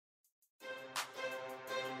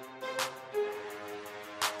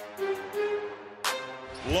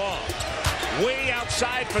Long. Way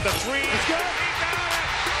outside for the three. It's good. He got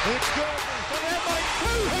it. It's good. So they're like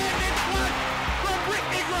two-handed flush from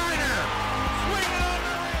Brittany Griner. Swing on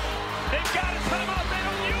the rim. They've got a timeout. They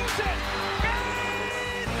don't use it.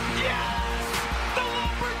 And yes! The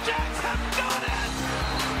Lumberjacks have done it.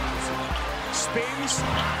 Spins.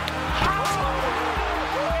 And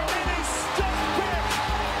then a step back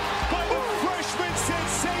by the freshman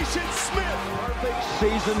sensation Smith. Perfect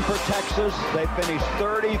season for Texas. They finished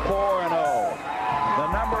 34-0.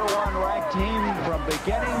 The number one ranked team from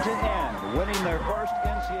beginning to end, winning their first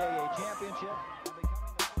NCAA championship.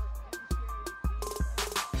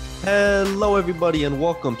 Hello, everybody, and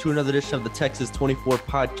welcome to another edition of the Texas 24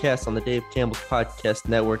 podcast on the Dave Campbell's Podcast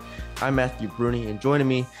Network. I'm Matthew Bruni, and joining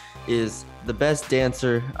me is the best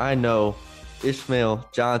dancer I know, Ishmael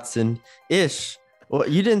Johnson. Ish, well,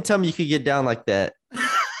 you didn't tell me you could get down like that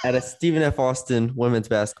at a Stephen F. Austin women's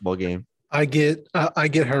basketball game. I get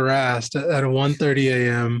harassed at 1:30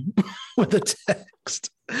 a.m. with a text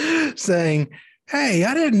saying, "Hey,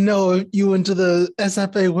 I didn't know you went to the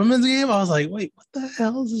SFA women's game." I was like, "Wait, what the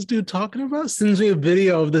hell is this dude talking about?" Sends me a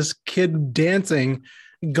video of this kid dancing,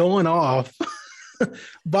 going off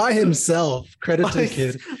by himself. Credit to the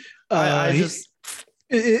kid.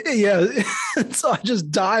 So I just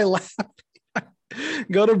die laughing.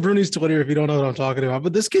 Go to Bruni's Twitter if you don't know what I'm talking about.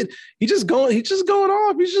 But this kid, he's just going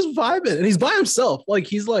off. He's just vibing, and he's by himself.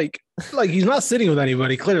 He's not sitting with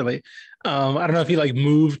anybody. Clearly, I don't know if he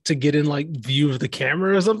moved to get in view of the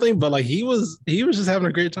camera or something. But he was just having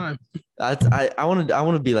a great time. I want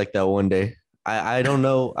to be like that one day. I don't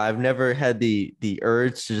know. I've never had the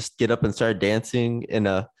urge to just get up and start dancing in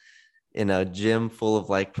a gym full of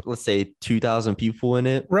let's say 2,000 people in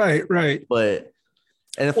it. Right. But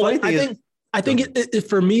the funny thing is, I think it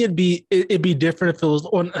for me it'd be different if it was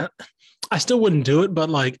on. I still wouldn't do it, but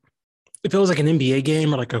if it was an NBA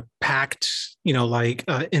game or a packed,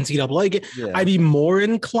 NCAA game, yeah. I'd be more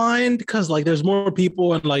inclined because there's more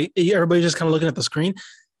people and everybody's just kind of looking at the screen.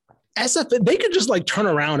 SFA, they could just turn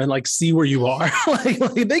around and see where you are.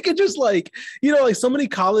 They could just so many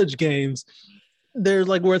college games. There's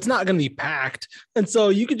where it's not going to be packed. And so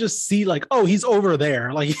you could just see oh, he's over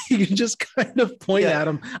there. You can just kind of point at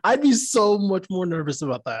him. I'd be so much more nervous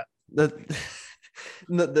about that.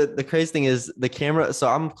 The crazy thing is the camera. So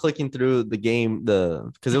I'm clicking through the game,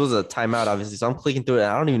 because it was a timeout, obviously. So I'm clicking through it.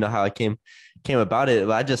 And I don't even know how I came about it,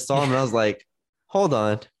 but I just saw him and I was like, hold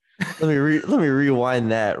on, let me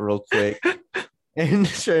rewind that real quick. And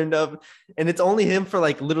sure enough, and it's only him for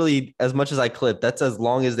literally as much as I clipped. That's as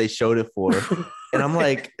long as they showed it for. And I'm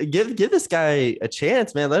like, give this guy a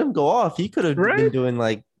chance, man. Let him go off. He could have been doing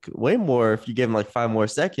way more if you gave him 5 more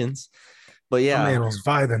seconds. But yeah, man was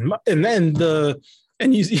vibing. And then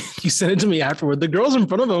you sent it to me afterward. The girls in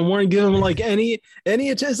front of him weren't giving him any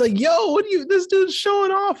chance. Yo, this dude's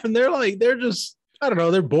showing off, and they're just, I don't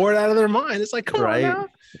know, they're bored out of their mind. It's come on now.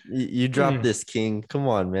 You dropped this king. Come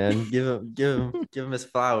on, man. Give him his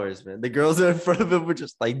flowers, man. The girls in front of him were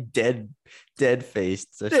just dead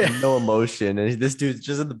faced. So no emotion. And this dude's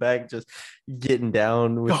just in the back, just getting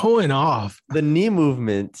down with going off. The knee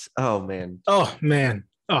movement. Oh man. Oh man.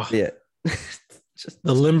 Oh yeah. Just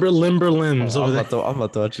the limber limbs over there. I'm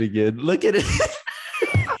about to watch it again. Look at it.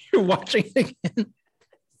 You're watching it again.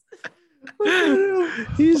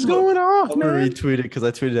 He's going off. I'm gonna retweet it because I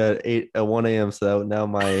tweeted at 1 a.m. So that now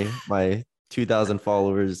my 2,000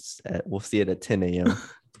 followers we'll see it at 10 a.m.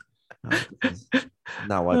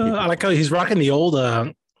 Not why people. I like how he's rocking the old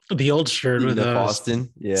shirt with Boston,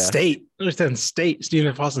 State. Understand State, Stephen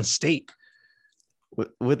F. Austin State.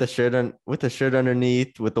 With the shirt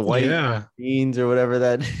underneath, with the white jeans or whatever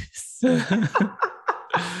that is.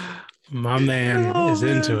 My man is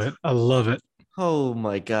into it. I love it. Oh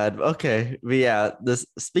my God. Okay. But yeah,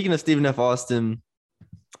 speaking of Stephen F. Austin,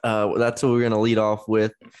 that's what we're going to lead off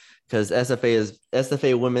with, because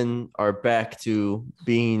SFA women are back to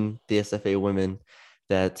being the SFA women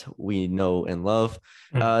that we know and love.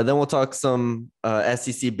 Then we'll talk some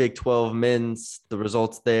SEC Big 12 men's, the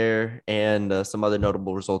results there, and some other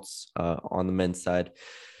notable results on the men's side.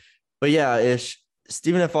 But yeah,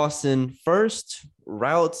 Stephen F. Austin first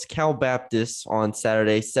routs Cal Baptist on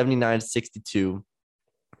Saturday, 79-62.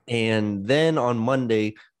 And then on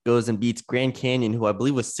Monday goes and beats Grand Canyon, who I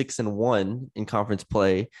believe was 6-1 in conference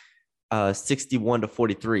play,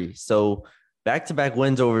 61-43. So back-to-back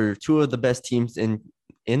wins over two of the best teams in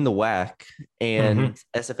the WAC. And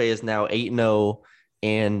SFA is now 8-0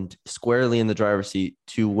 and squarely in the driver's seat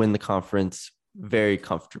to win the conference very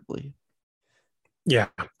comfortably. Yeah,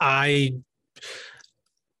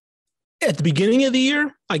 At the beginning of the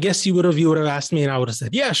year, I guess you would have asked me and I would have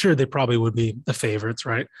said, yeah, sure, they probably would be the favorites,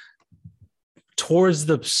 right? Towards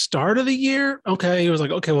the start of the year, okay, it was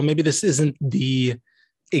like, okay, well, maybe this isn't the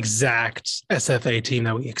exact SFA team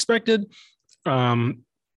that we expected. I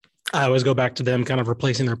always go back to them kind of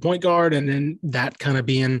replacing their point guard, and then that kind of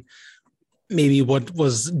being maybe what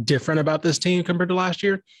was different about this team compared to last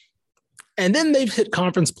year. And then they've hit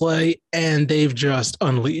conference play and they've just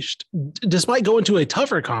unleashed. Despite going to a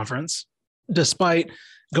tougher conference, despite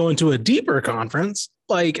going to a deeper conference,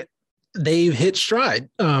 like they've hit stride.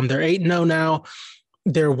 They're 8-0 now.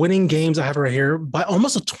 They're winning games. I have it right here by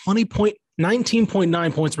almost a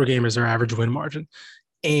 19.9 points per game is their average win margin.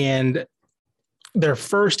 And they're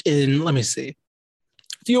first in, let me see,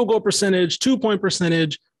 field goal percentage, 2-point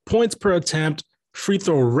percentage, points per attempt, free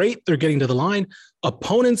throw rate. They're getting to the line,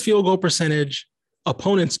 opponent's field goal percentage,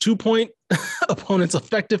 opponent's 2-point, opponent's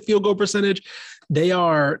effective field goal percentage. They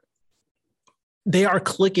are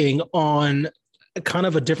clicking on kind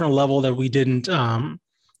of a different level that we didn't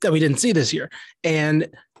see this year. And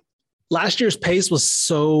last year's pace was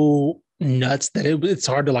so nuts that it's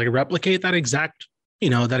hard to like replicate that exact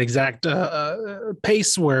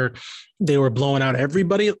pace where they were blowing out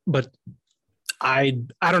everybody. But I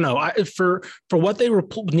don't know. For what they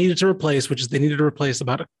needed to replace, which is they needed to replace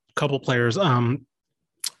about a couple players. Marissa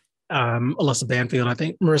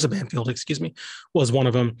Banfield, excuse me, was one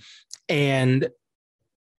of them. And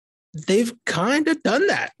they've kind of done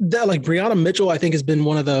that. Like Brianna Mitchell, I think, has been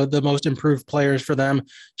one of the most improved players for them.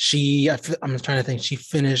 I'm trying to think. She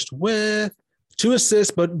finished with 2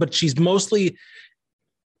 assists, but she's mostly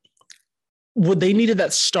what they needed,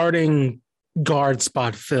 that starting guard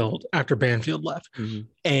spot filled after Banfield left. Mm-hmm.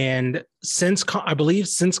 And since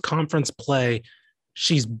conference play,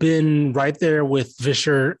 she's been right there with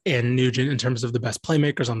Vischer and Nugent in terms of the best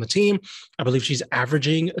playmakers on the team. I believe she's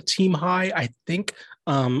averaging a team high, I think,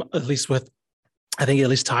 at least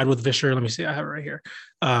tied with Vischer. Let me see. I have it right here.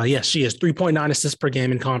 Yes, she is 3.9 assists per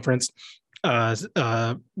game in conference,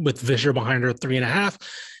 with Vischer behind her 3.5.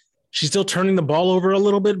 She's still turning the ball over a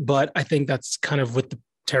little bit, but I think that's kind of with the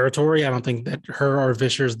territory. I don't think that her or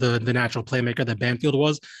Vischer's the natural playmaker that Banfield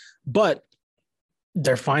was, but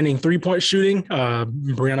they're finding 3-point shooting.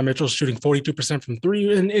 Brianna Mitchell's shooting 42% from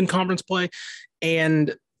 3 in conference play.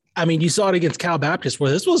 And I mean, you saw it against Cal Baptist where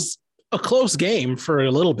this was a close game for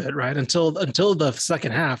a little bit, right? Until the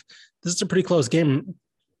second half. This is a pretty close game.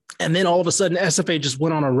 And then all of a sudden SFA just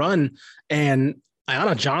went on a run and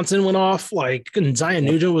Ayanna Johnson went off, and Zion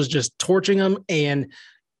Nugent was just torching them. And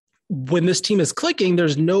when this team is clicking,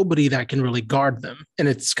 there's nobody that can really guard them. And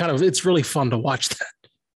it's really fun to watch that.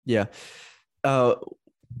 Yeah.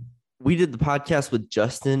 We did the podcast with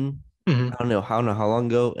Justin. Mm-hmm. I don't know how long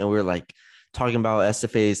ago. And we were talking about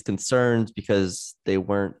SFA's concerns because they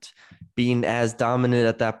weren't being as dominant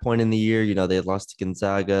at that point in the year. They had lost to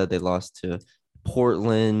Gonzaga. They lost to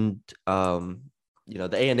Portland. The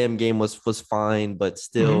A&M game was fine, but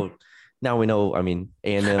still, mm-hmm. Now we know. I mean,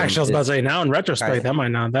 A&M. Actually, I was about to say, now in retrospect,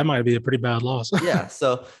 that might be a pretty bad loss. Yeah.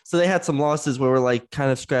 So they had some losses where we're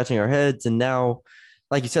kind of scratching our heads, and now,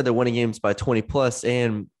 like you said, they're winning games by 20 plus.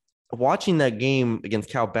 And watching that game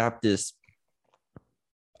against Cal Baptist,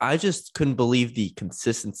 I just couldn't believe the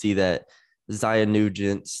consistency that Zion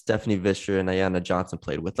Nugent, Stephanie Vischer, and Ayanna Johnson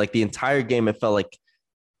played with. The entire game, it felt like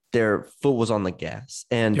their foot was on the gas.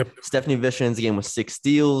 And yep. Stephanie Vischer ends the game with 6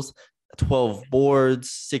 steals, 12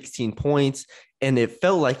 boards, 16 points. And it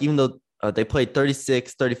felt like, even though they played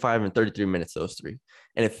 36, 35, and 33 minutes, those 3.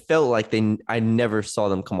 And it felt like I never saw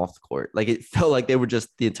them come off the court. It felt like they were just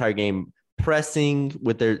the entire game pressing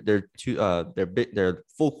with their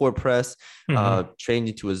full court press, mm-hmm.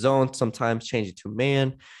 Changing to a zone, sometimes changing to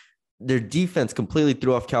man. Their defense completely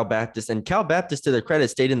threw off Cal Baptist, and Cal Baptist, to their credit,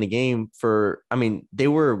 stayed in the game they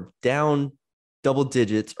were down double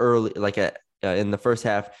digits early, in the first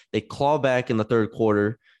half. They claw back in the third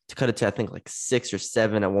quarter to cut it to, I think, 6 or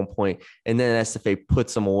 7 at one point. And then SFA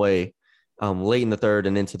puts them away late in the third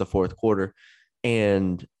and into the fourth quarter.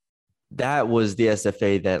 And that was the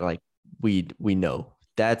SFA that we know.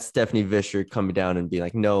 That's Stephanie Vischer coming down and being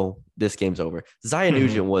no, this game's over. Zion mm-hmm.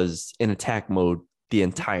 Nugent was in attack mode the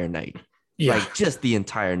entire night. Yeah. Just the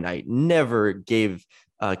entire night. Never gave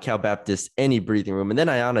Cal Baptist any breathing room. And then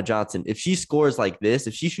Ayanna Johnson, if she scores like this,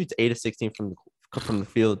 if she shoots 8 of 16 from the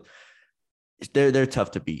field, they're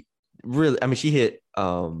tough to beat. Really, I mean, she hit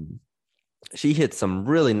some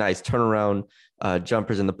really nice turnaround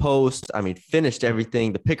jumpers in the post. I mean, finished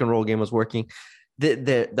everything. The pick and roll game was working.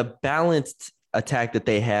 The balanced attack that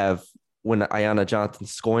they have when Ayanna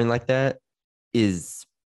Johnson's scoring like that is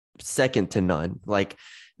second to none.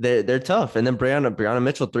 they're tough. And then Brianna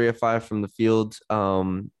Mitchell, 3 of 5 from the field.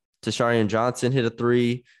 Tasharian Johnson hit a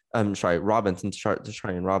 3.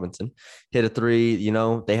 Tasharian Robinson hit a 3. You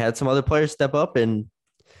know, they had some other players step up, and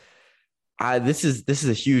this is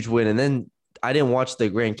a huge win. And then I didn't watch the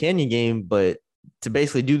Grand Canyon game, but to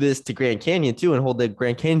basically do this to Grand Canyon too and hold the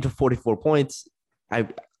Grand Canyon to 44 points,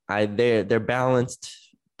 they're balanced,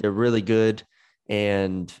 they're really good,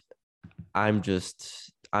 and I'm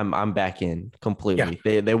back in completely.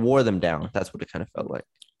 Yeah. They wore them down. That's what it kind of felt like.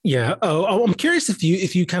 Yeah. Oh, I'm curious if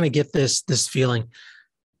you kind of get this feeling.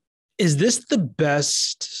 Is this the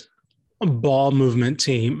best ball movement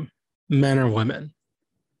team, men or women,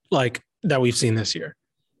 like that we've seen this year?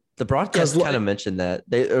 The broadcast kind of mentioned that.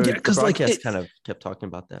 The broadcast kind of kept talking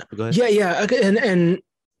about that. But go ahead. Yeah. And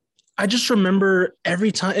I just remember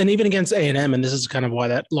every time, and even against A&M, and this is kind of why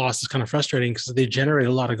that loss is kind of frustrating because they generated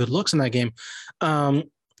a lot of good looks in that game. But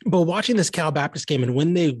watching this Cal Baptist game, and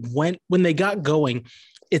when they got going,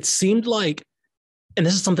 it seemed like, and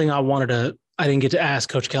this is something I didn't get to ask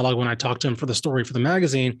Coach Kellogg when I talked to him for the story for the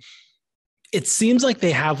magazine. It seems like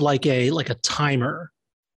they have like a timer,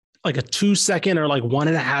 like a 2-second or like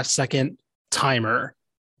 1.5 second timer,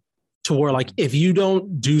 to where like if you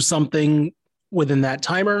don't do something within that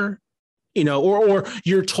timer, you know, or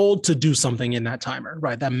you're told to do something in that timer,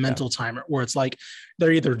 right? That mental timer where it's like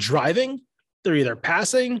they're either driving, they're either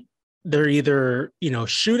passing, they're either, you know,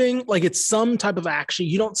 shooting, like it's some type of action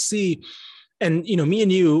you don't see. And, you know, me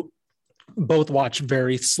and you both watch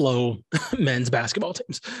very slow men's basketball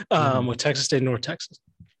teams with Texas State and North Texas.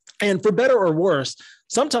 And for better or worse,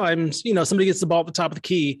 sometimes, you know, somebody gets the ball at the top of the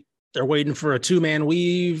key, they're waiting for a 2-man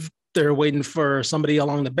weave, they're waiting for somebody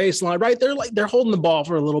along the baseline, right? They're holding the ball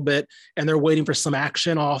for a little bit and they're waiting for some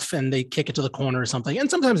action off and they kick it to the corner or something. And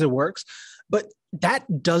sometimes it works, but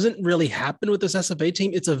that doesn't really happen with this SFA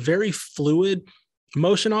team. It's a very fluid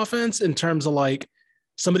motion offense in terms of like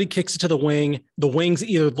somebody kicks it to the wing, the wing's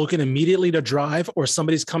either looking immediately to drive or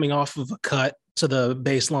somebody's coming off of a cut to the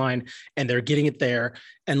baseline and they're getting it there.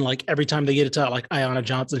 And like every time they get it to like Ayanna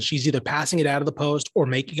Johnson, she's either passing it out of the post or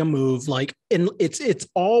making a move. Like, and it's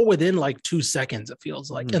all within like 2 seconds, it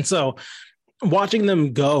feels like. And so watching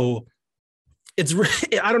them go, it's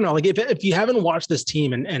really, I don't know, like if you haven't watched this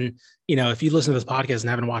team and, you know, if you listen to this podcast and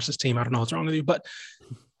haven't watched this team, I don't know what's wrong with you, but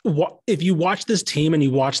if you watch this team and you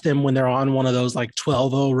watch them when they're on one of those like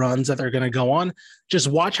 12-0 runs that they're going to go on, just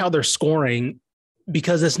watch how they're scoring,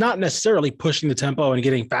 because it's not necessarily pushing the tempo and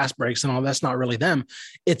getting fast breaks and all. That's not really them.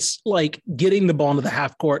 It's like getting the ball into the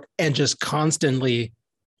half court and just constantly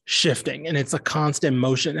shifting. And it's a constant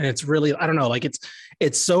motion. And it's really, I don't know, like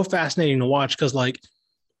it's so fascinating to watch because like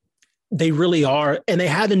they really are. And they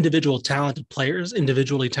have individually talented players,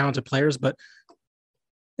 but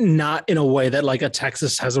not in a way that like a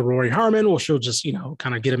Texas has a Rory Harmon, or she'll just, you know,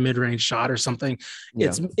 kind of get a mid-range shot or something.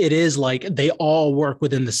 Yeah. It is like they all work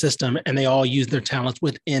within the system and they all use their talents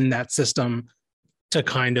within that system to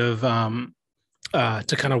kind of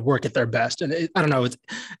work at their best. And I don't know,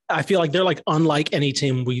 I feel like they're like unlike any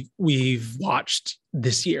team we've watched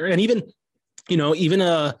this year. And even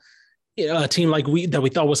a team like that we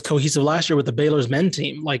thought was cohesive last year with the Baylor's men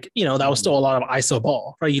team, like, you know, that was still a lot of ISO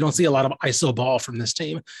ball, right? You don't see a lot of ISO ball from this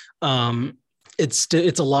team. It's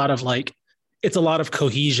a lot of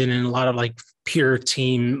cohesion and a lot of like pure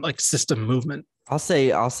team, like system movement. I'll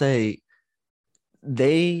say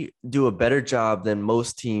they do a better job than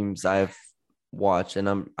most teams I've watched.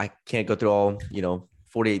 And I can't go through all,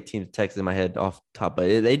 48 teams of Texas in my head off the top,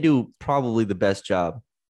 but they do probably the best job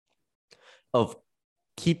of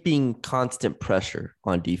keeping constant pressure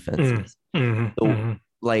on defenses.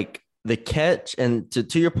 Like the catch, and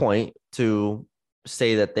to your point, to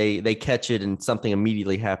say that they catch it and something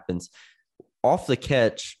immediately happens off the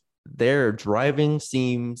catch, they're driving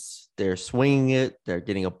seams, they're swinging it, they're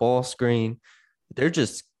getting a ball screen. They're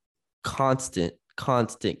just constant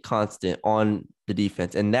on the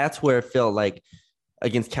defense. And that's where it felt like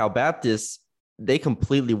against Cal Baptist, they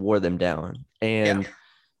completely wore them down. And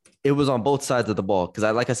it was on both sides of the ball. Because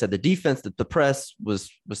like I said, the defense, the press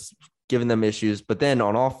was giving them issues. But then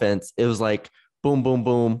on offense, it was like boom, boom,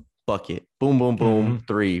 boom, bucket, boom, boom, boom,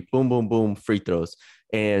 three, boom, boom, boom, free throws.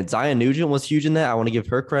 And Zion Nugent was huge in that. I want to give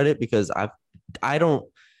her credit because I've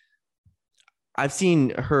seen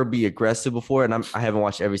her be aggressive before, and I haven't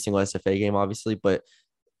watched every single SFA game, obviously, but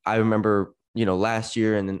I remember, last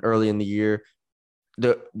year and then early in the year,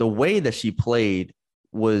 the way that she played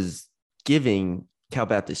was giving Cal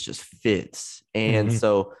Baptist just fits. And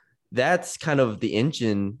so that's kind of the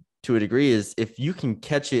engine to a degree, is if you can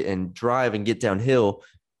catch it and drive and get downhill,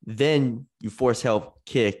 then you force help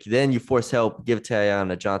kick, then you force help give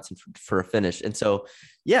Tayana Johnson for a finish. And so,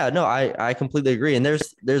 yeah, no, I completely agree. And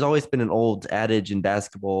there's always been an old adage in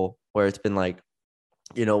basketball where it's been like,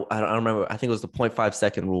 I don't remember. I think it was the 0.5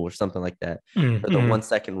 second rule or something like that, or the 1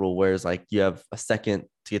 second rule, where it's like you have a second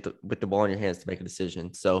to get with the ball in your hands to make a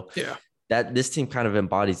decision. So yeah, that this team kind of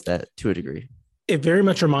embodies that to a degree. It very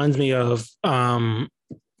much reminds me of. I'm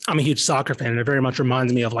a huge soccer fan, and it very much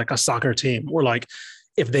reminds me of like a soccer team where like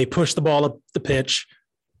if they push the ball up the pitch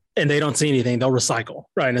and they don't see anything, they'll recycle,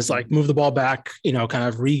 right? And it's like move the ball back, kind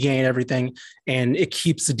of regain everything, and it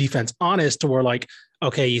keeps the defense honest to where like,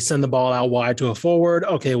 okay, you send the ball out wide to a forward.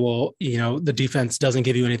 Okay, well, the defense doesn't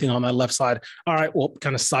give you anything on that left side. All right, well,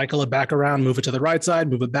 kind of cycle it back around, move it to the right side,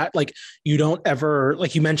 move it back. Like you don't ever,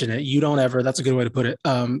 like you mentioned it, you don't ever, that's a good way to put it.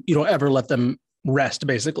 You don't ever let them rest.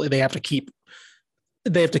 Basically, they have to keep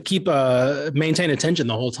maintain attention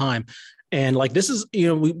the whole time. And like, this is,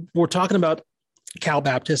 we're talking about Cal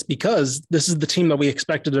Baptist because this is the team that we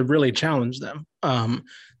expected to really challenge them.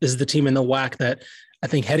 This is the team in the WAC that I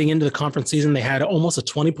think heading into the conference season, they had almost a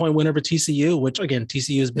 20-point win over TCU, which again,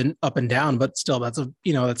 TCU has been up and down, but still that's a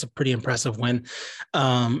pretty impressive win.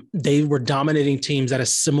 They were dominating teams at a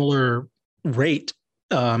similar rate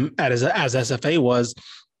as SFA was,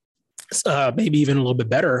 maybe even a little bit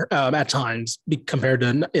better at times compared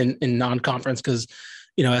to in non-conference. Cause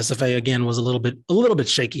SFA again was a little bit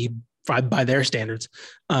shaky by their standards.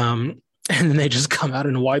 And then they just come out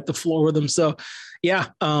and wipe the floor with them. So yeah,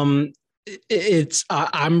 I'm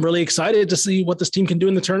really excited to see what this team can do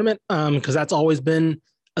in the tournament. Cause that's always been,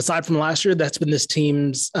 aside from last year, that's been this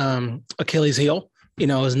team's Achilles heel,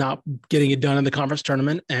 is not getting it done in the conference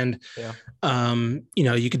tournament. And,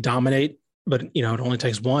 you could dominate, but it only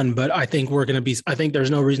takes one, but I think I think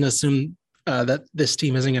there's no reason to assume that this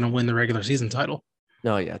team isn't going to win the regular season title.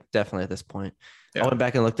 No, yeah, definitely at this point. Yeah. I went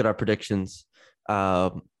back and looked at our predictions.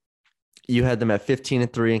 You had them at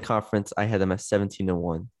 15-3 in conference. I had them at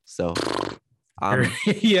 17-1. So, you're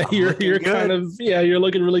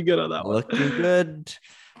looking really good on that one. Looking good.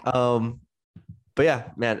 But yeah,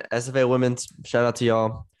 man, SFA women's, shout out to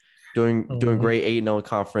y'all. Doing great 8-0 in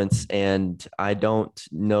conference. And I don't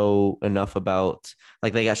know enough about,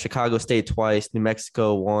 like, they got Chicago State twice, New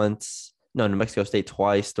Mexico State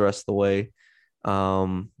twice the rest of the way.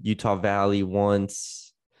 Utah Valley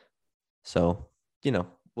once. So,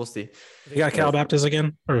 we'll see. They got Cal Baptist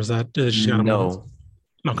again, or is that no?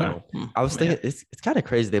 Okay. No. I was thinking it's kind of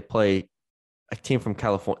crazy they play a team from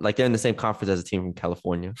California, like they're in the same conference as a team from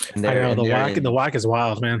California. And I know the WAC is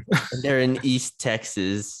wild, man. And they're in East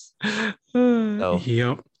Texas. So,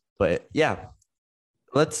 yep. But yeah,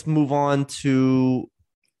 let's move on to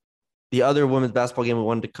the other women's basketball game we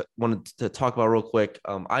wanted to talk about real quick.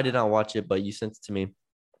 I did not watch it, but you sent it to me.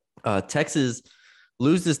 Texas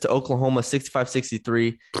loses to Oklahoma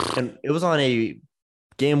 65-63, and it was on a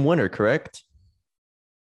game winner, correct?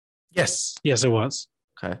 Yes, it was.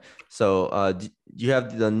 Okay. So do you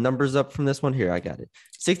have the numbers up from this one? Here, I got it.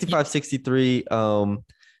 65-63.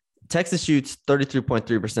 Texas shoots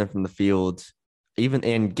 33.3% from the field,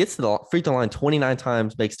 and gets to the free throw line 29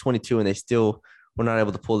 times, makes 22, and they still were not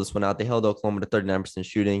able to pull this one out. They held Oklahoma to 39%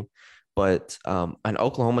 shooting, but and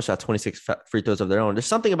Oklahoma shot 26 free throws of their own. There's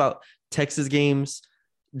something about Texas games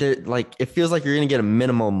that, like, it feels like you're going to get a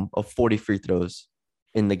minimum of 40 free throws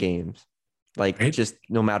in the games, like just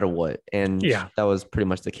no matter what. And that was pretty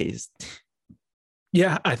much the case.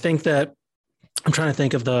 Yeah, I think that I'm trying to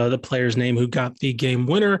think of the player's name who got the game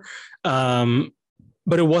winner,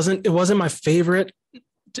 but it wasn't my favorite,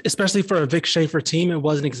 especially for a Vic Schaefer team. It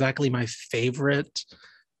wasn't exactly my favorite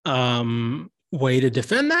way to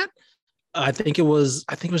defend that. I think it was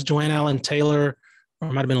Joanne Allen Taylor, or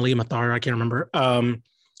it might have been Leah Mathar, I can't remember,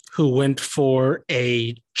 who went for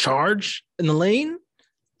a charge in the lane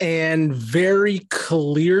and very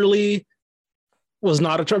clearly was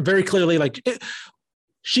not a charge. Very clearly,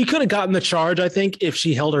 she could have gotten the charge, I think, if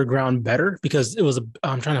she held her ground better, because it was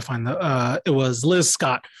I'm trying to find it was Liz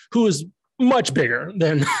Scott, who is much bigger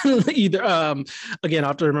than either. Again, I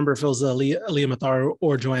have to remember if it was Leah Mathar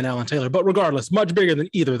or Joanne Allen Taylor, but regardless, much bigger than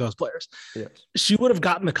either of those players. Yes. She would have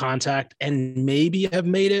gotten the contact and maybe have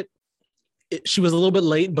made it. She was a little bit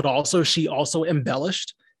late, but she also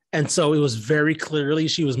embellished. And so it was very clearly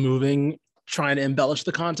she was moving, trying to embellish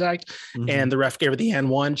the contact, and the ref gave her the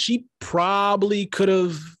N1. She probably could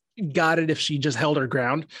have got it if she just held her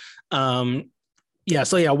ground. So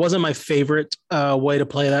it wasn't my favorite way to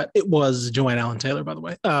play that. It was Joanne Allen Taylor, by the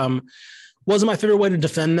way. Wasn't my favorite way to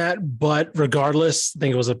defend that, but regardless, I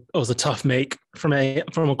think it was a tough make from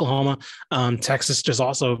Oklahoma. Texas just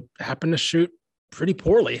also happened to shoot pretty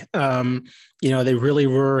poorly. They really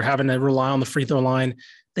were having to rely on the free throw line.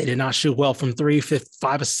 They did not shoot well from three,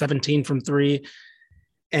 5 of 17 from three.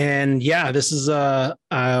 And yeah, this is it's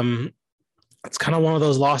kind of one of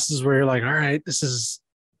those losses where you're like, all right, is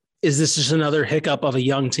this just another hiccup of a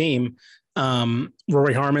young team?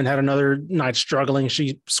 Rory Harmon had another night struggling.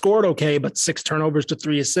 She scored okay, but 6 turnovers to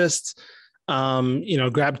 3 assists.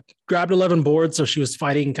 Grabbed 11 boards, so she was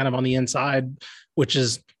fighting kind of on the inside, which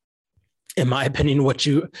is, in my opinion,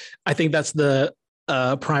 I think that's the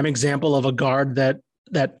prime example of a guard that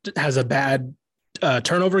has a bad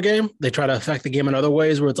turnover game. They try to affect the game in other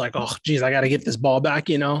ways where it's like, oh, geez, I got to get this ball back,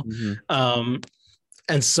 Mm-hmm.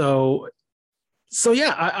 And so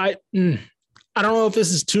yeah, I don't know if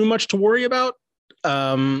this is too much to worry about,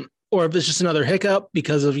 or if it's just another hiccup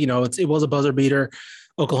because of, it was a buzzer beater.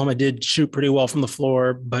 Oklahoma did shoot pretty well from the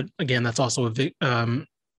floor, but again, that's also decently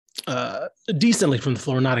from the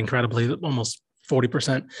floor, not incredibly, almost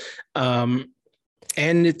 40%.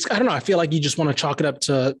 And it's, I don't know, I feel like you just want to chalk it up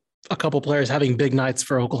to a couple players having big nights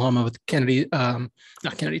for Oklahoma with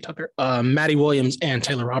Maddie Williams and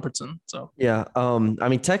Taylor Robertson. So yeah,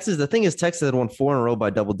 Texas. The thing is, Texas had won 4 in a row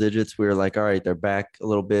by double digits. We were like, all right, they're back a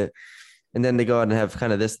little bit, and then they go out and have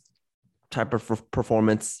kind of this type of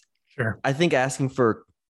performance. Sure, I think asking for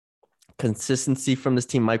consistency from this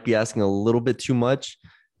team might be asking a little bit too much.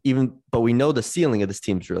 But we know the ceiling of this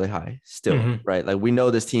team is really high still, mm-hmm. right? Like we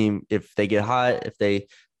know this team, if they get hot, if they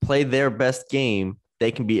play their best game,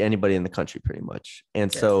 they can beat anybody in the country pretty much.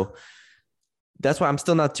 And so that's why I'm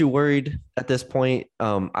still not too worried at this point.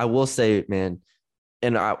 I will say, man,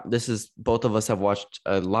 and both of us have watched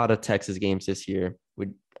a lot of Texas games this year.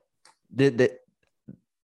 The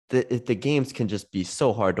games can just be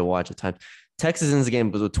so hard to watch at times. Texas ends the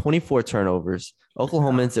game with 24 turnovers.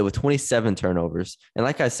 Oklahoma ends it with 27 turnovers. And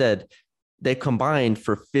like I said, they combined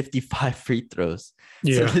for 55 free throws.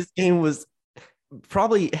 Yeah. So this game was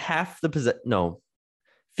probably half the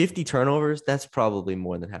 50 turnovers. That's probably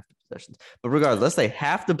more than half the possessions. But regardless, let's say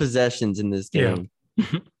half the possessions in this game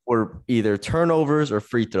were either turnovers or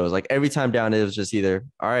free throws. Like every time down, it was just either,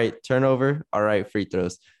 all right, turnover, all right, free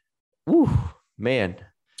throws. Woo, man,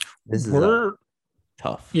 this is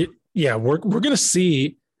tough. Yeah, we're going to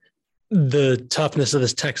see the toughness of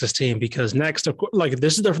this Texas team because next, like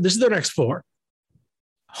this is their next 4.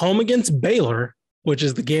 Home against Baylor, which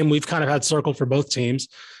is the game we've kind of had circled for both teams.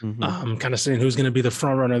 Mm-hmm. Kind of seeing who's going to be the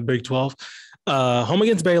front runner of the Big 12. Home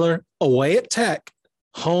against Baylor, away at Tech,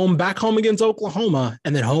 back home against Oklahoma,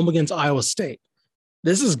 and then home against Iowa State.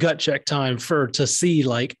 This is gut check time to see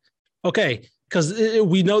like, okay, because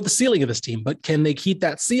we know the ceiling of this team, but can they keep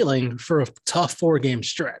that ceiling for a tough 4-game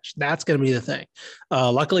stretch? That's going to be the thing.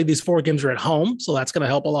 Luckily, these 4 games are at home, so that's going to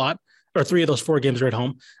help a lot. Or 3 of those 4 games are at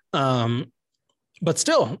home. But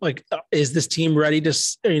still, like, is this team ready to?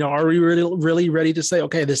 Are we really ready to say,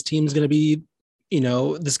 okay, this team's going to be, they're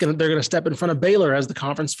going to step in front of Baylor as the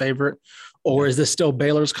conference favorite, or is this still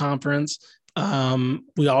Baylor's conference?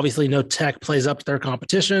 We obviously know Tech plays up to their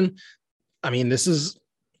competition. I mean, this is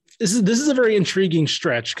a very intriguing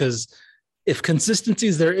stretch because if consistency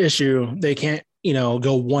is their issue, they can't,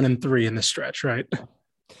 go 1-3 in this stretch, right?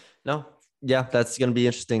 No. Yeah, that's going to be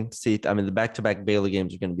interesting to see. I mean, the back-to-back Baylor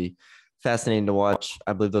games are going to be fascinating to watch.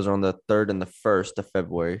 I believe those are on the 3rd and the 1st of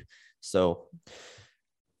February. So,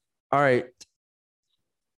 all right.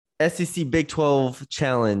 SEC Big 12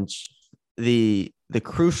 Challenge, the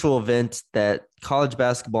crucial event that college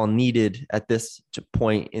basketball needed at this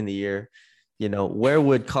point in the year. Where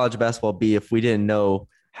would college basketball be if we didn't know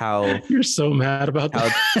how you're so mad about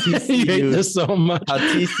that? TCU, you hate this so much. How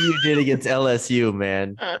TCU did against LSU,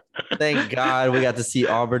 man. Thank God we got to see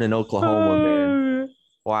Auburn and Oklahoma, man.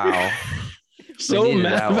 Wow. So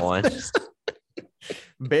mad that about one. This.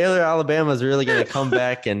 Baylor, Alabama is really going to come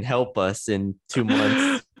back and help us in 2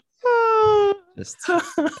 months. Just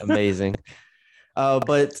amazing.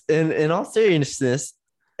 But in all seriousness,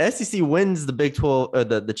 SEC wins the Big 12 or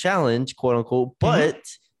the challenge, quote unquote, but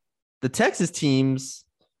the Texas teams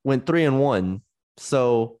went 3-1.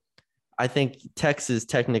 So I think Texas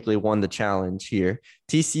technically won the challenge here.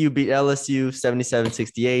 TCU beat LSU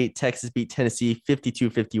 77-68. Texas beat Tennessee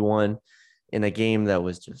 52-51 in a game that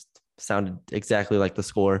was just sounded exactly like the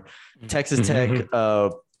score. Texas Tech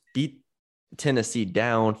beat Tennessee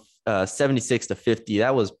down 76-50.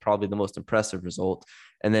 That was probably the most impressive result.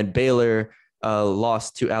 And then Baylor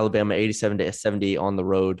lost to Alabama 87-70 on the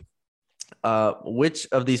road. Which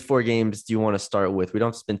of these 4 games do you want to start with? We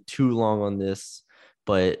don't spend too long on this,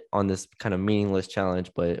 but on this kind of meaningless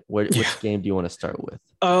challenge. But which game do you want to start with?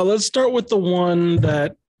 Let's start with the one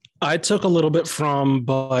that I took a little bit from,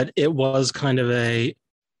 but it was kind of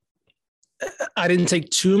I didn't take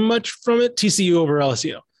too much from it. TCU over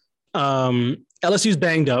LSU. LSU's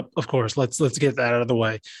banged up, of course. Let's get that out of the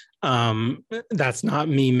way. That's not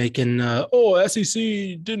me making SEC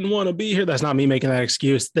didn't want to be here. That's not me making that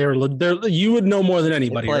excuse. They're you would know more than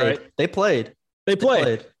anybody, right? They played.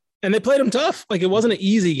 And they played them tough. Like, it wasn't an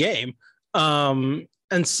easy game. And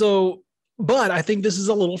so, but I think this is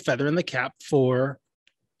a little feather in the cap for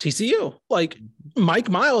TCU. Like, Mike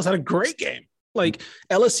Miles had a great game. Like,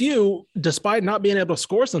 LSU, despite not being able to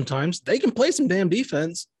score sometimes, they can play some damn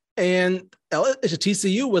defense. And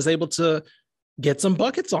TCU was able to get some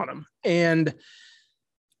buckets on them. And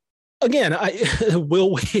again,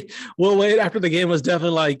 Will Wade after the game was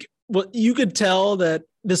definitely like, well, you could tell that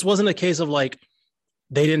this wasn't a case of like,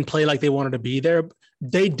 they didn't play like they wanted to be there.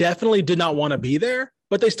 They definitely did not want to be there,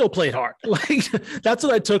 but they still played hard. Like, that's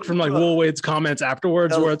what I took from like Will Wade's comments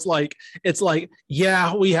afterwards, where it's like,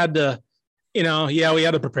 yeah, we had to, we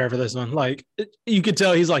had to prepare for this one. Like, you could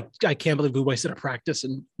tell he's like, I can't believe we wasted a practice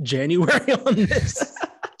in January on this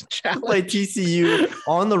challenge. Play TCU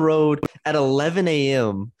on the road at 11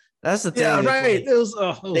 a.m. That's the thing. Yeah, right. It was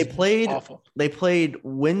awful. They played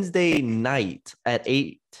Wednesday night at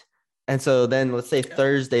 8. And so then let's say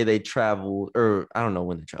Thursday they travel, or I don't know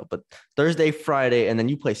when they travel, but Thursday, Friday, and then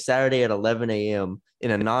you play Saturday at 11 a.m.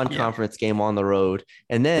 in a non-conference game on the road.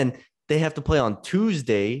 And then they have to play on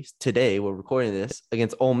Tuesday, today, we're recording this,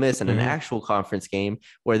 against Ole Miss in an actual conference game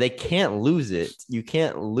where they can't lose it. You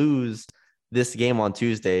can't lose this game on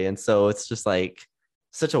Tuesday. And so it's just like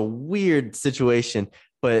such a weird situation.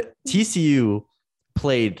 But TCU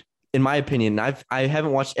played, in my opinion, I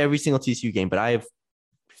haven't watched every single TCU game, but I've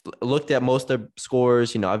looked at most of their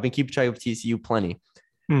scores. I've been keeping track of TCU plenty.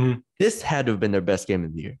 This had to have been their best game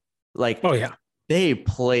of the year. Like, oh yeah, they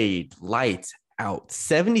played lights out.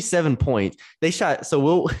 77 points. They shot.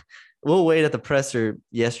 So Will Wade at the presser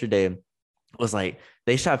yesterday was like,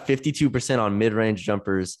 they shot 52% on mid-range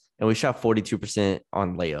jumpers, and we shot 42%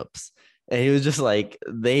 on layups. And he was just like,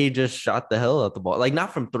 they just shot the hell out the ball. Like,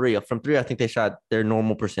 not from three. From three, I think they shot their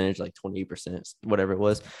normal percentage, like 28%, whatever it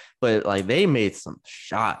was. But, like, they made some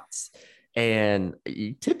shots. And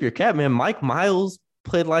you tip your cap, man. Mike Miles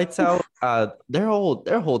played lights out. Their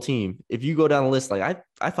whole team, if you go down the list, like,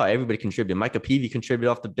 I thought everybody contributed. Micah Peavy contributed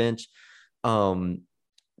off the bench.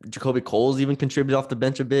 Jacoby Coles even contributed off the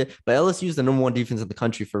bench a bit. But LSU is the number one defense in the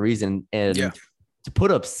country for a reason. And to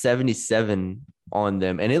put up 77 on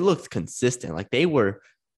them, and it looked consistent. Like, they were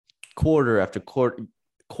quarter after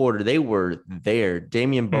quarter, they were there.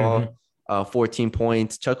 Damian Ball, 14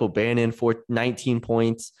 points. Chuck O'Bannon, 19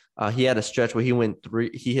 points. He had a stretch where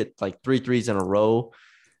he hit like 3 threes in a row.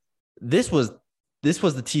 This was the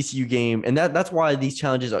TCU game, and that's why these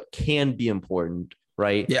challenges can be important,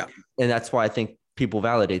 right? Yeah, and that's why I think people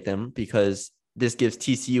validate them, because this gives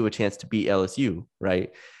TCU a chance to beat LSU,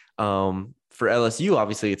 right? For LSU,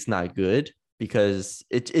 obviously, it's not good, because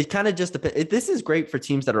it kind of just depends. This is great for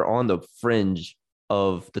teams that are on the fringe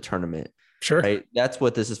of the tournament. Sure. Right. That's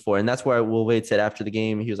what this is for. And that's why Will Wade said after the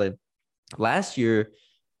game, he was like, last year,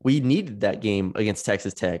 we needed that game against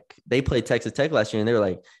Texas Tech. They played Texas Tech last year, and they were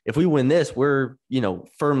like, if we win this, we're,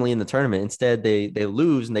 firmly in the tournament. Instead, they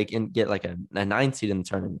lose, and they can get like a 9 seed in the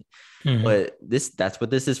tournament. But that's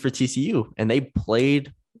what this is for TCU. And they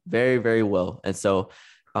played very, very well. And so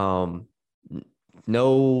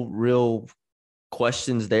no real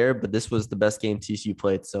questions there, but this was the best game TCU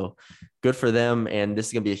played. So good for them. And this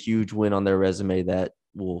is going to be a huge win on their resume that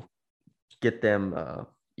will get them,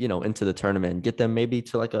 into the tournament and get them maybe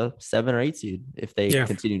to like a 7 or 8 seed if they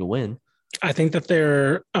continue to win. I think that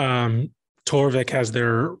their Torvik has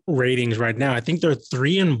their ratings right now. I think they're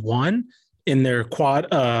 3-1 in their quad,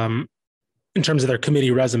 in terms of their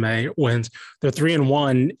committee resume wins. They're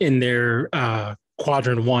 3-1 in their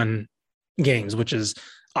quadrant 1 games, which is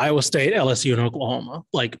Iowa State, LSU, and Oklahoma.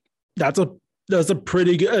 Like, that's a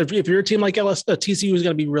pretty good. If you're a team like TCU is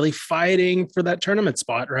going to be really fighting for that tournament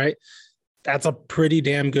spot, right? That's a pretty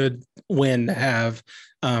damn good win to have,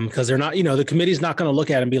 because they're not, the committee's not going to look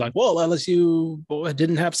at it and be like, well, LSU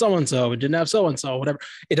didn't have so-and-so, it didn't have so-and-so, whatever.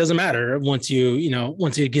 It doesn't matter once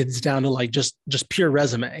it gets down to like just pure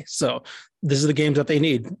resume. So this is the games that they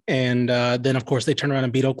need. And then, of course, they turn around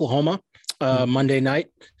and beat Oklahoma Monday night.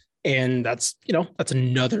 And that's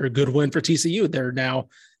another good win for TCU. They're now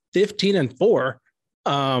 15-4,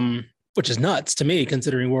 which is nuts to me,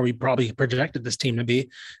 considering where we probably projected this team to be.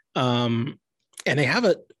 And they have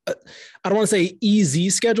I don't want to say easy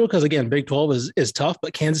schedule, because again, Big 12 is tough,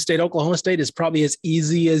 but Kansas State, Oklahoma State is probably as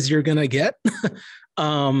easy as you're going to get.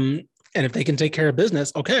 And if they can take care of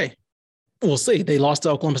business, okay, we'll see. They lost to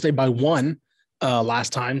Oklahoma State by 1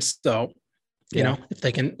 last time. So You know, if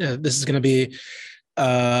they can, this is going to be,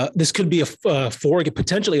 this could be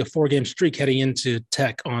potentially a 4-game streak heading into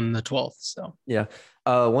Tech on the 12th. So yeah.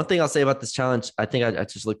 One thing I'll say about this challenge, I think I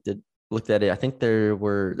just looked at it. I think there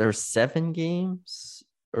were 7 games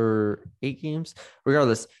or 8 games.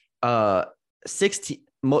 Regardless, 16.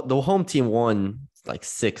 The home team won like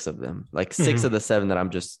 6 of them, like 6 of the 7 that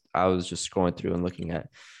I was just scrolling through and looking at.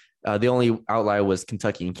 The only outlier was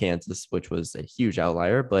Kentucky and Kansas, which was a huge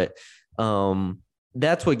outlier. But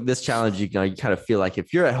that's what this challenge, you kind of feel like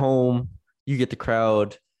if you're at home, you get the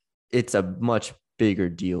crowd. It's a much bigger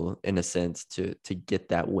deal in a sense to get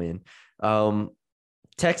that win.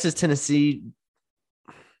 Texas, Tennessee,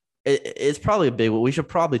 it's probably a big one. We should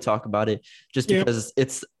probably talk about it just because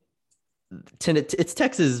it's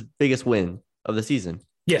Texas' biggest win of the season.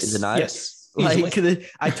 Yes. Is it not? Yes. Like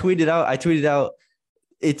I tweeted out,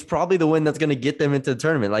 it's probably the win that's going to get them into the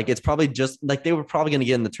tournament. Like, it's probably just like they were probably going to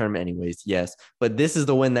get in the tournament anyways. Yes. But this is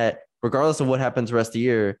the win that regardless of what happens the rest of the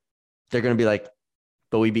year, they're going to be like,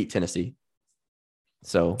 but we beat Tennessee.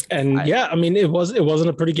 So, I mean, it wasn't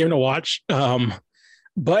a pretty game to watch.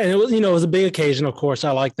 But it was, it was a big occasion. Of course,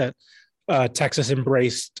 I like that Texas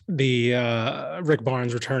embraced the Rick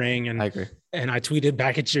Barnes returning, and I agree. And I tweeted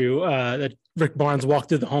back at you that Rick Barnes walked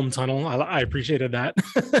through the home tunnel. I appreciated that.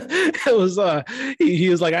 It was he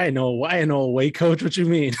was like, I know away coach. What you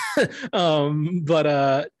mean?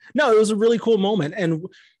 But no, it was a really cool moment, and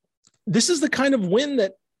this is the kind of win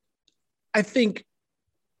that I think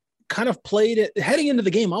kind of played it heading into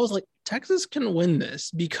the game. I was like, Texas can win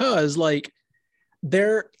this because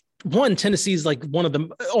Tennessee's like one of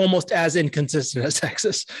them almost as inconsistent as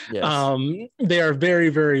Texas. Yes. They are very,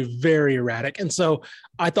 very, very erratic. And so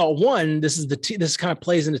I thought this kind of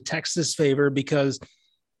plays into Texas' favor because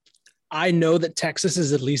I know that Texas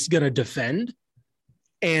is at least going to defend.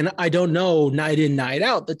 And I don't know night in, night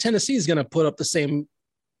out that Tennessee is going to put up the same,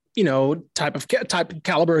 type of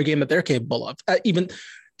caliber of game that they're capable of. Even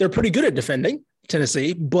they're pretty good at defending,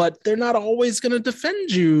 Tennessee, but they're not always going to defend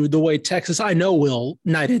you the way Texas, I know, will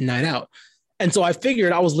night in, night out. And so I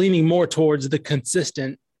figured I was leaning more towards the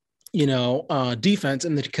consistent, defense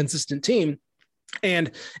and the consistent team. And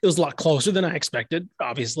it was a lot closer than I expected,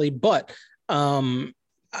 obviously, but I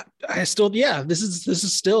still, this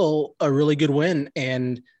is still a really good win.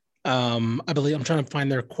 And I believe I'm trying to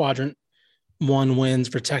find their quadrant 1 wins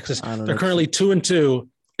for Texas. They're currently 2-2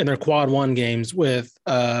 in their quad 1 games with,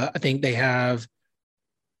 I think they have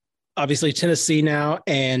obviously Tennessee now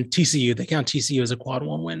and TCU. They count TCU as a quad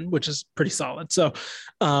 1 win, which is pretty solid. So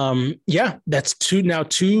that's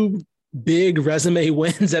 2 big resume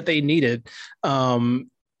wins that they needed.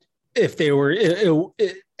 If they were,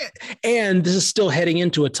 and this is still heading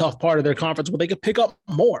into a tough part of their conference where they could pick up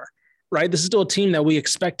more, right? This is still a team that we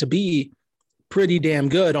expect to be pretty damn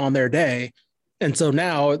good on their day. And so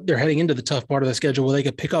now they're heading into the tough part of the schedule where they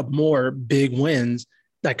could pick up more big wins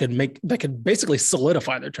that could basically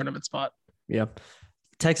solidify their tournament spot. Yeah.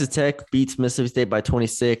 Texas Tech beats Mississippi State by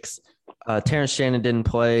 26. Terrence Shannon didn't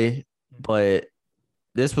play, but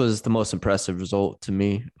this was the most impressive result to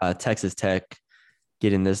me. Texas Tech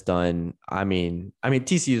getting this done. I mean,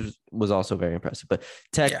 TCU was also very impressive, but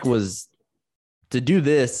Tech was to do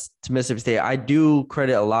this to Mississippi State. I do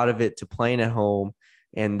credit a lot of it to playing at home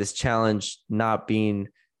and this challenge not being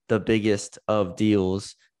the biggest of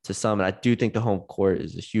deals to some. And I do think the home court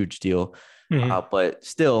is a huge deal. But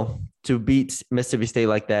still, to beat Mississippi State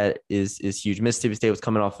like that is huge. Mississippi State was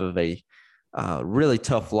coming off of a really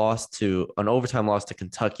tough an overtime loss to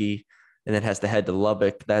Kentucky, and then has to head to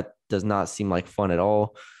Lubbock. That does not seem like fun at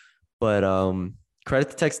all. But credit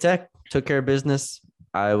to Texas Tech, took care of business.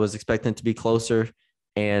 I was expecting it to be closer,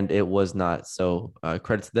 and it was not. So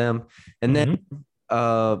credit to them. And then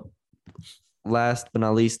last but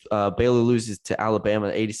not least, Baylor loses to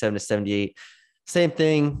Alabama 87-78. Same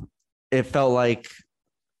thing. It felt like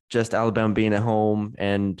just Alabama being at home,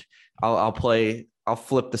 and I'll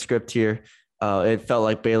flip the script here. It felt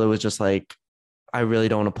like Baylor was just like, I really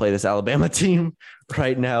don't want to play this Alabama team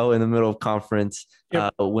right now in the middle of conference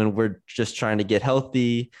when we're just trying to get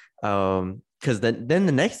healthy. Because then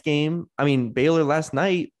the next game, I mean, Baylor last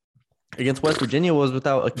night against West Virginia was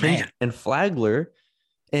without Akin and Flagler.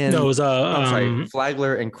 And no, it was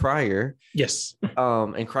Flagler and Cryer. Yes.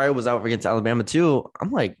 And Cryer was out against Alabama too.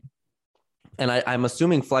 I'm like, and I'm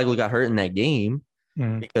assuming Flagler got hurt in that game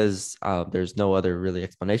because there's no other really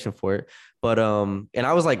explanation for it. But and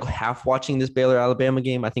I was like half watching this Baylor Alabama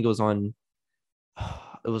game. I think it was on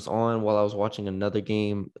while I was watching another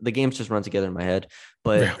game. The games just run together in my head.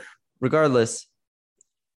 But regardless,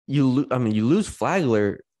 you lose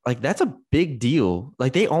Flagler. Like, that's a big deal.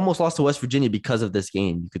 Like, they almost lost to West Virginia because of this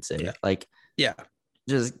game, you could say. Yeah. Like, Yeah.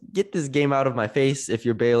 Just get this game out of my face if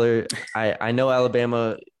you're Baylor. I know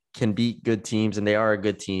Alabama can beat good teams, and they are a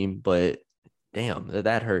good team, but damn,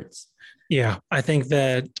 that hurts. Yeah, I think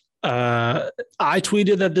that I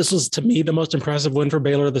tweeted that this was, to me, the most impressive win for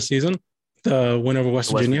Baylor of the season, the win over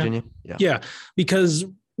West Virginia. Yeah, because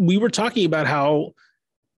we were talking about how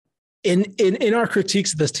in our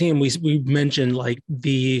critiques of this team, we mentioned like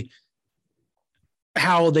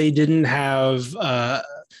how they didn't have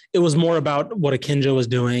it was more about what Akinjo was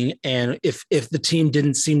doing, and if the team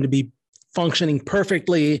didn't seem to be functioning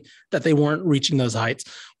perfectly, that they weren't reaching those heights.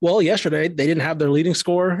 Well, yesterday they didn't have their leading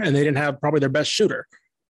scorer and they didn't have probably their best shooter,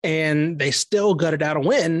 and they still gutted out a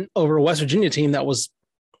win over a West Virginia team that was,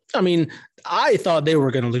 I mean, I thought they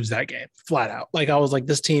were going to lose that game flat out. Like, I was like,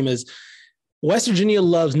 this team is, West Virginia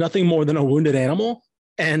loves nothing more than a wounded animal.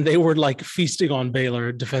 And they were like feasting on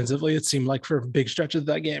Baylor defensively, it seemed like, for big stretches of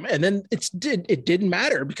that game. And then it didn't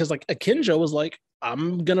matter because like Akinjo was like,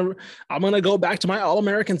 I'm gonna go back to my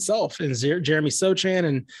All-American self. And Jeremy Sochan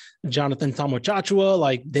and Jonathan Tamochachua,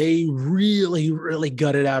 like they really, really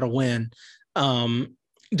gutted out a win.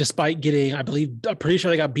 Despite getting, I'm pretty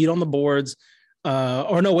sure they got beat on the boards.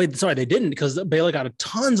 Or no, wait, sorry, they didn't, because Baylor got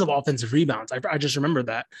tons of offensive rebounds. I just remember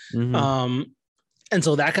that. Mm-hmm. And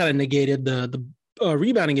so that kind of negated the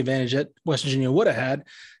rebounding advantage that West Virginia would have had.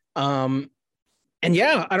 And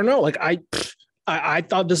yeah, I don't know. Like I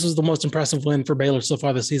thought this was the most impressive win for Baylor so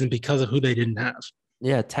far this season because of who they didn't have.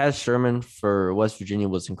 Yeah, Taz Sherman for West Virginia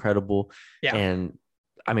was incredible. Yeah. And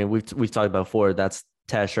I mean, we've talked about before, that's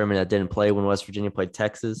Taz Sherman that didn't play when West Virginia played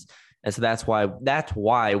Texas. And so that's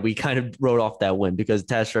why we kind of wrote off that win, because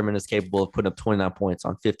Taz Sherman is capable of putting up 29 points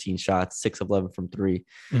on 15 shots, 6 of 11 from 3.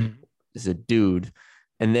 Mm-hmm. Is a dude.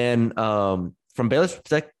 And then from Baylor's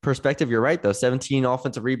perspective, you're right, though. 17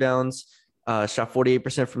 offensive rebounds, shot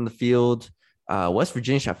 48% from the field. West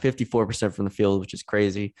Virginia shot 54% from the field, which is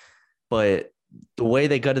crazy. But the way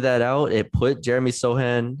they gutted that out, it put Jeremy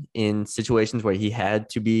Sochan in situations where he had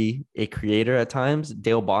to be a creator at times.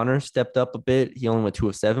 Dale Bonner stepped up a bit. He only went 2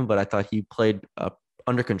 of 7, but I thought he played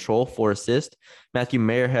under control, 4 assists. Matthew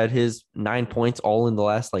Mayer had his 9 points all in the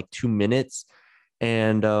last 2 minutes.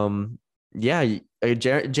 And James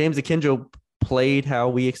Akinjo played how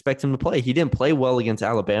we expect him to play. He didn't play well against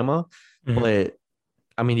Alabama, but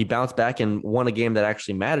I mean, he bounced back and won a game that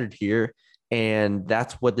actually mattered here. And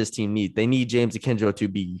that's what this team needs. They need James Akinjo to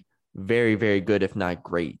be very, very good, if not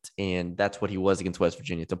great. And that's what he was against West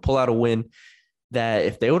Virginia, to pull out a win that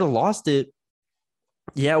if they would have lost it,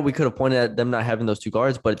 yeah, we could have pointed at them not having those 2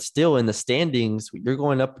 guards, but it's still in the standings. You're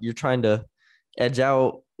going up, you're trying to edge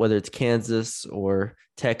out, whether it's Kansas or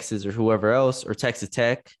Texas or whoever else, or Texas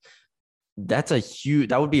Tech. That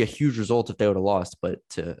would be a huge result if they would have lost, but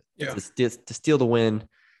to steal the win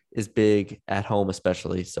is big at home,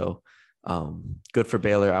 especially. So good for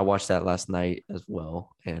Baylor. I watched that last night as well,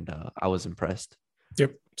 and I was impressed.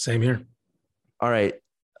 Yep, same here. All right.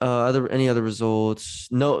 Any other results?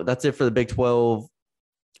 No, that's it for the Big 12.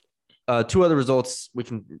 2 other results we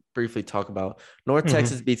can briefly talk about. North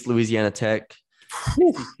Texas beats Louisiana Tech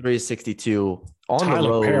 63-62 on the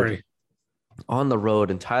road. Perry. On the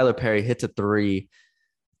road, and Tyler Perry hits a 3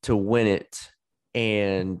 to win it.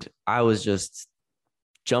 And I was just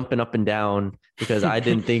jumping up and down because I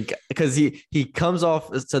didn't think, because he comes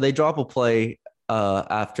off, so they drop a play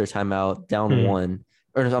after timeout, down 1,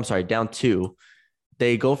 or I'm sorry, down 2.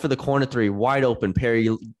 They go for the corner 3, wide open. Perry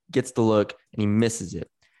gets the look and he misses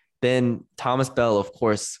it. Then Thomas Bell, of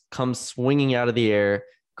course, comes swinging out of the air,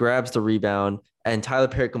 grabs the rebound, and Tyler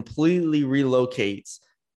Perry completely relocates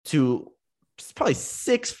to probably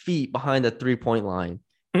 6 feet behind the 3-point line.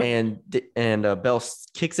 And Bell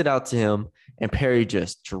kicks it out to him, and Perry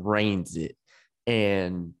just drains it.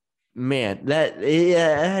 And man, that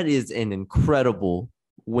is an incredible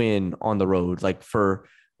win on the road, for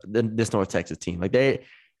this North Texas team.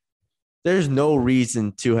 There's no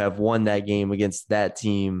reason to have won that game against that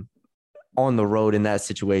team on the road in that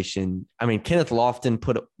situation. I mean, Kenneth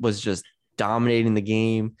Lofton was just dominating the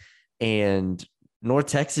game, and North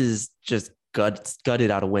Texas just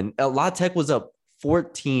gutted out a win. La Tech was up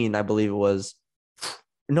 14, I believe it was.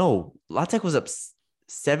 No, La Tech was up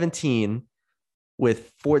 17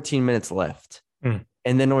 with 14 minutes left. And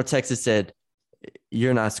then North Texas said,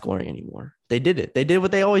 you're not scoring anymore. They did it. They did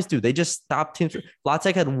what they always do. They just stopped teams. La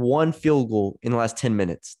Tech had 1 field goal in the last 10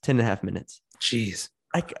 minutes, 10 and a half minutes. Jeez.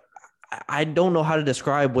 I don't know how to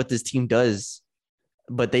describe what this team does,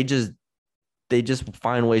 but they just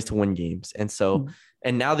find ways to win games. And so,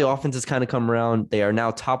 and now the offense has kind of come around. They are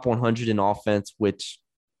now top 100 in offense, which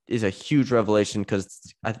is a huge revelation,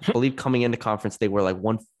 because I believe coming into conference, they were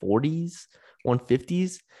 140s,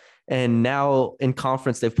 150s. And now in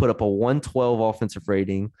conference, they've put up a 112 offensive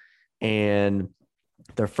rating, and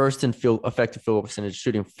they're first in effective field goal percentage,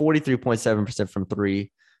 shooting 43.7% from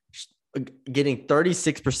three, getting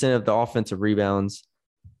 36% of the offensive rebounds.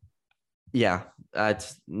 Yeah,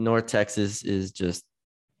 North Texas is just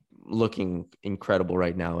looking incredible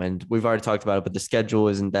right now. And we've already talked about it, but the schedule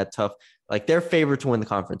isn't that tough. Like, they're favored to win the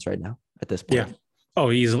conference right now at this point. Yeah.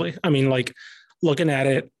 Oh, easily. I mean, like, looking at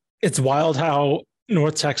it, it's wild how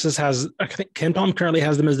North Texas has, I think Ken Palm currently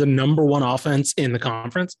has them as the number one offense in the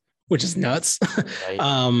conference, which is nuts.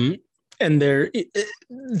 Right. And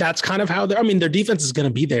that's kind of how their defense is going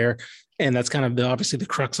to be there. And that's kind of obviously the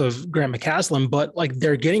crux of Grant McCasland, but like,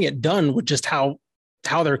 they're getting it done with just how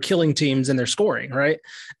they're killing teams and they're scoring. Right.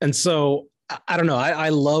 And so I don't know. I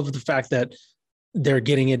love the fact that they're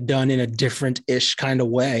getting it done in a different-ish kind of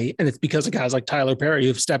way. And it's because of guys like Tyler Perry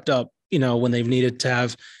who've stepped up, when they've needed to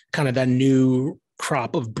have kind of that new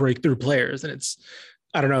crop of breakthrough players. And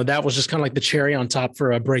I don't know, that was just kind of like the cherry on top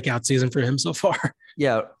for a breakout season for him so far.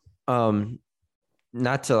 Yeah.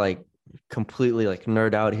 Not to like completely like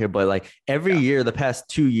nerd out here, but like every year, the past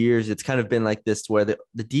 2 years, it's kind of been like this where the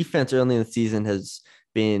defense early in the season has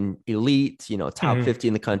been elite, top 50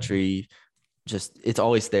 in the country. Just, it's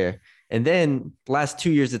always there. And then last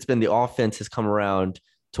 2 years, it's been the offense has come around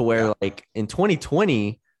to where like in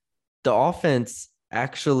 2020, the offense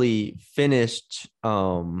actually finished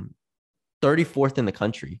 34th in the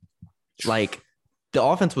country. Like, the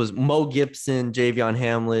offense was Mo Gibson, Javion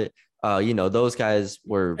Hamlet. Those guys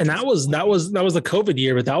were. And that was the COVID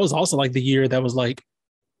year, but that was also like the year that was like,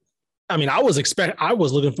 I mean, I was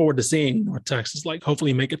looking forward to seeing North Texas like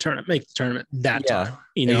hopefully make the tournament that time.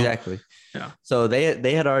 Exactly. Yeah. So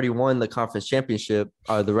they had already won the conference championship,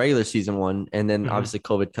 the regular season one, and then obviously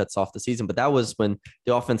COVID cuts off the season. But that was when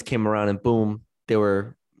the offense came around and boom, they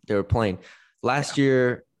were playing. Last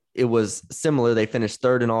year it was similar. They finished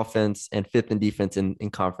third in offense and fifth in defense in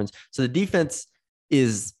conference. So the defense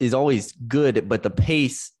is always good, but the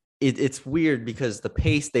pace it's weird because the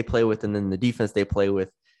pace they play with and then the defense they play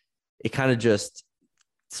with, it kind of just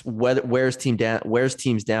wears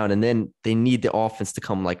teams down, and then they need the offense to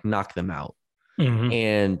come like knock them out.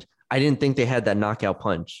 And I didn't think they had that knockout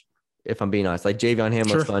punch, if I'm being honest. Like, Javion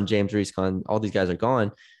Hamlet's gone, James Reese gone, all these guys are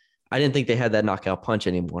gone. I didn't think they had that knockout punch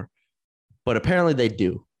anymore, but apparently they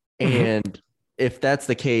do. And if that's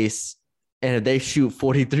the case, and if they shoot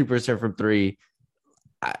 43% from three,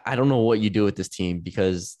 I don't know what you do with this team,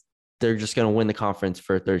 because they're just going to win the conference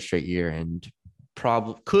for a third straight year and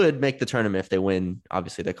probably could make the tournament if they win,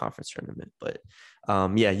 obviously, the conference tournament. But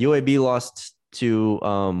UAB lost to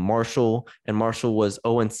Marshall, and Marshall was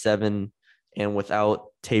 0-7 and without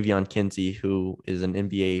Tavion Kinsey, who is an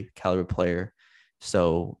NBA caliber player.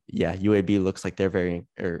 So UAB looks like they're very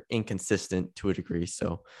inconsistent to a degree.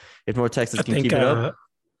 So if North Texas can keep it up,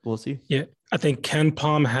 we'll see. Yeah, I think Ken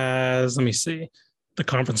Palm has, let me see, the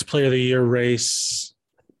conference player of the year race.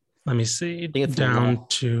 Let me see, down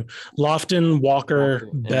to Lofton, Walker,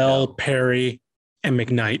 Bell, Perry, and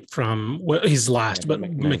McKnight from, he's last, but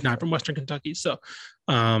McKnight from Western Kentucky. So,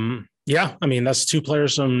 I mean, that's two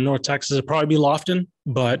players from North Texas. It'd probably be Lofton,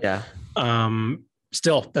 but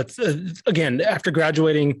still, that's, again, after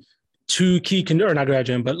graduating, two key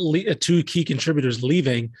contributors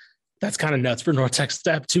leaving, that's kind of nuts for North Texas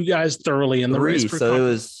to have two guys thoroughly in the race. So it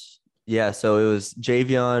was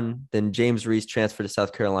Javion, then James Reese transferred to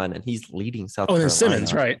South Carolina, and he's leading South Carolina. Oh, and then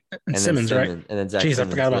Simmons, right? And Simmons, right? And then Zach Jeez, Simmons, I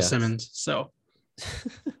forgot about Simmons. So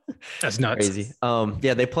that's nuts. Crazy.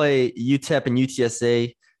 They play UTEP and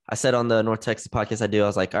UTSA. I said on the North Texas podcast I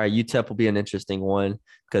was like, all right, UTEP will be an interesting one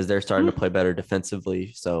because they're starting to play better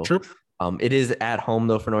defensively. So it is at home,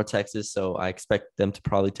 though, for North Texas, so I expect them to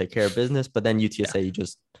probably take care of business. But then UTSA, you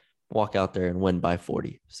just walk out there and win by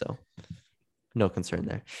 40. So no concern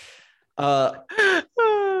there.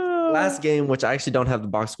 Last game, which I actually don't have the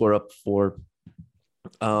box score up for,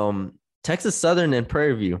 Texas Southern and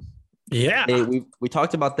Prairie View. Yeah, we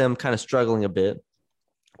talked about them kind of struggling a bit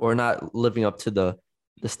or not living up to the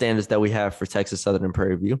standards that we have for Texas Southern and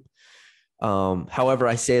Prairie View. However,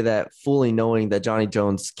 I say that fully knowing that Johnny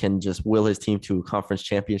Jones can just will his team to a conference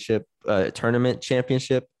championship, tournament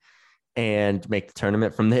championship, and make the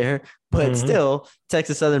tournament from there. But still,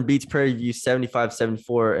 Texas Southern beats Prairie View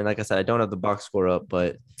 75-74. And like I said, I don't have the box score up,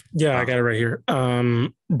 but I got it right here.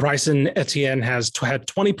 Bryson Etienne had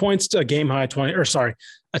 20 points to a team high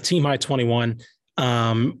 21.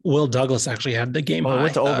 Will Douglas actually had the game high. It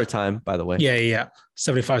went to overtime, by the way.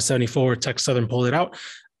 75-74. Texas Southern pulled it out.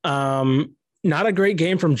 Not a great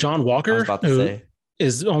game from John Walker, who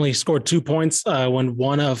is only scored 2 points when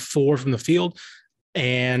 1 of 4 from the field.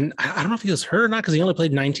 And I don't know if he was hurt or not because he only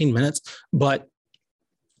played 19 minutes, but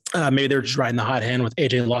maybe they were just riding the hot hand with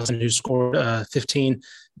AJ Lawson, who scored 15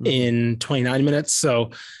 in 29 minutes.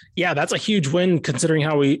 So, yeah, that's a huge win considering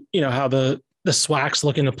how how the SWAC's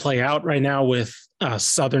looking to play out right now with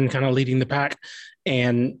Southern kind of leading the pack.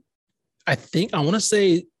 And I want to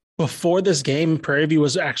say before this game, Prairie View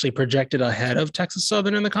was actually projected ahead of Texas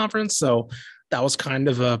Southern in the conference. So that was kind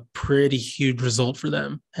of a pretty huge result for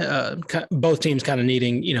them. Both teams kind of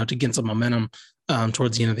needing, to get some momentum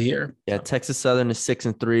towards the end of the year. Yeah, Texas Southern is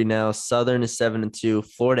 6-3 now. Southern is 7-2.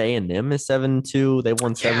 Florida A&M is 7-2. They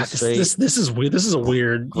won 7 straight. This is weird. This is a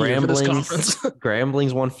weird year for this conference.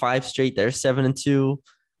 Grambling's won 5 straight. They're 7-2.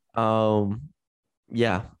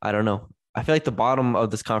 Yeah, I don't know. I feel like the bottom of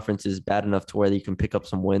this conference is bad enough to where you can pick up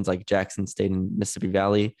some wins like Jackson State and Mississippi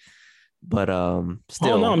Valley. But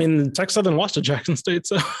still. Oh, no, I mean, Texas Southern lost to Jackson State,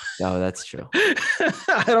 so. No, that's true.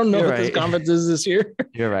 I don't know what this conference is this year.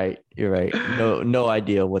 You're right. No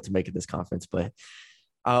idea what to make of this conference, but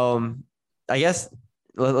I guess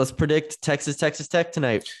let's predict Texas Tech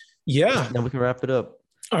tonight. Yeah. Then we can wrap it up.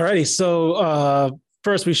 All righty. So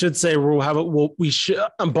first we should say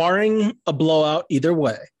barring a blowout either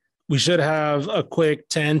way, we should have a quick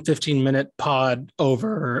 10, 15-minute pod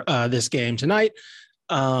over this game tonight.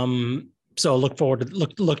 So look forward to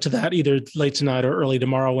look to that either late tonight or early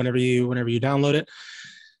tomorrow, whenever you download it.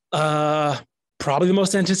 Probably the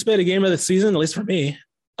most anticipated game of the season, at least for me.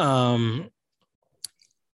 Man.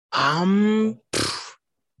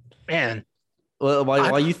 Well,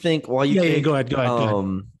 while you think, go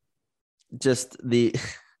ahead. Just the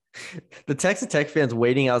Texas Tech fans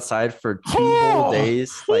waiting outside for 2 whole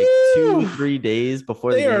days, like 2-3 days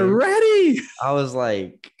before they are ready. I was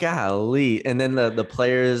like, golly. And then the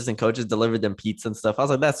players and coaches delivered them pizza and stuff. I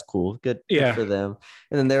was like, that's cool. Good for them.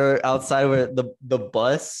 And then they were outside where the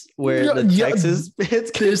bus where the Texas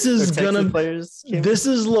this is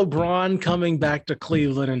LeBron coming back to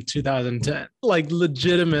Cleveland in 2010. Like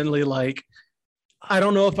legitimately, like I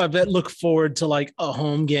don't know if I've looked forward to like a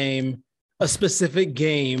home game, a specific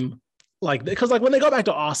game, like because like when they go back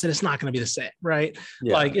to Austin, it's not going to be the same, right?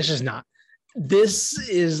 Yeah. Like it's just not. This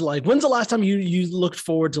is like, when's the last time you looked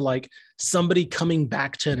forward to like somebody coming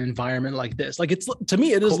back to an environment like this? Like it's, to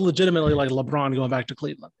me, it is legitimately like LeBron going back to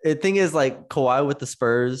Cleveland. The thing is like Kawhi with the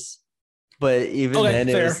Spurs, but even then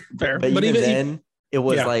fair. But even then it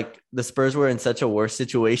was like the Spurs were in such a worse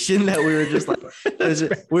situation that we were just like,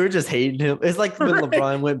 we were just hating him. It's like when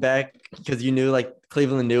LeBron went back because you knew like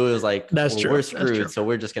Cleveland knew it was like, we're screwed. So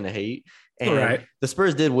we're just going to hate. And the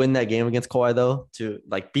Spurs did win that game against Kawhi though, to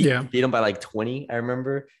like beat them by like 20, I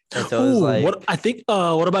remember. And so it was like, what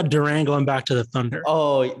about Durant going back to the Thunder?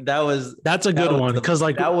 Oh, that's a good one. Cause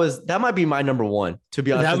like that might be my number one, to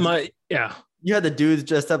be honest. You had the dudes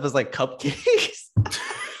dressed up as like cupcakes.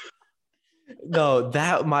 No,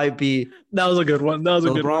 that was a good one.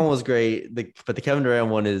 LeBron was great. But the Kevin Durant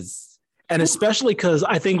one is, and especially because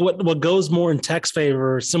I think what goes more in Tech's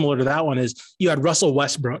favor, similar to that one, is you had Russell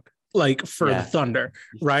Westbrook like for the Thunder,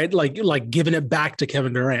 right? Like giving it back to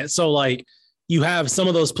Kevin Durant. So like you have some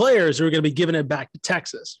of those players who are going to be giving it back to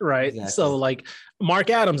Texas, right? Exactly. So like Mark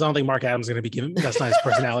Adams, I don't think Mark Adams is going to be giving. That's not his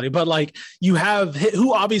personality, but like you have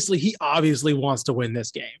he obviously wants to win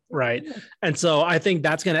this game, right? And so I think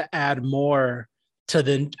that's going to add more to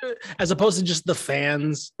the, as opposed to just the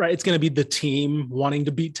fans, right? It's going to be the team wanting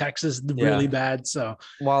to beat Texas really bad. So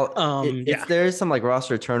there's some like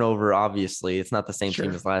roster turnover. Obviously, it's not the same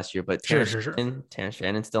team as last year, but Terrence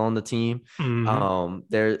Shannon's still on the team.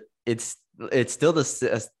 Mm-hmm. It's still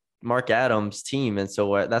the Mark Adams team, and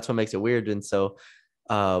so that's what makes it weird. And so,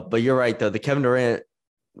 but you're right though. The Kevin Durant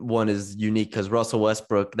one is unique because Russell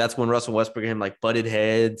Westbrook. That's when Russell Westbrook and him like butted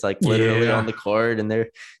heads, like literally on the court, and they're.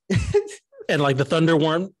 And like the Thunder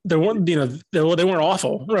weren't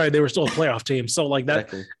awful, right? They were still a playoff team. So like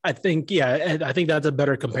that, exactly. I think that's a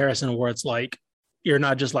better comparison where it's like, you're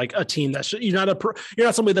not just like a team you're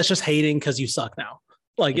not somebody that's just hating because you suck now.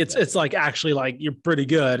 Like it's like actually like you're pretty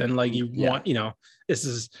good. And like you want, this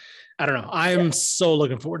is, I don't know. I'm so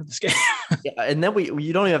looking forward to this game. And then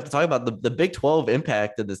you don't even have to talk about the Big 12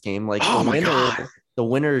 impact of this game. Like the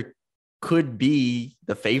winner could be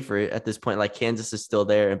the favorite at this point. Like Kansas is still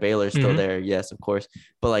there and Baylor is still there. Yes, of course.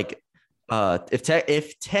 But like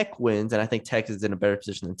if Tech wins, and I think Tech is in a better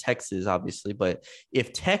position than Texas, obviously, but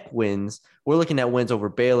if Tech wins, we're looking at wins over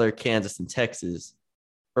Baylor, Kansas, and Texas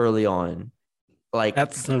early on. Like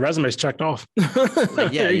that's the resume's checked off.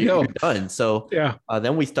 You're done. So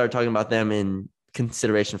then we start talking about them in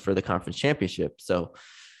consideration for the conference championship. So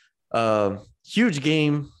huge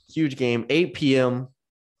game, 8 p.m.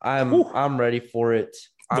 I'm ready for it.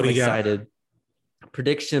 I'm excited.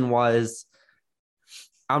 Prediction wise,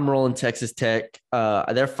 I'm rolling Texas Tech.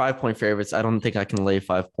 They're 5-point favorites. I don't think I can lay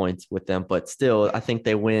 5 points with them, but still, I think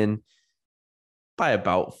they win by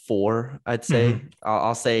about 4, I'd say. Mm-hmm.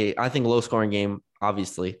 I'll say, I think low scoring game,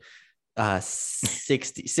 obviously.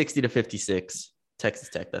 60 to 56, Texas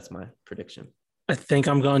Tech. That's my prediction. I think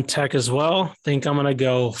I'm going Tech as well. I think I'm going to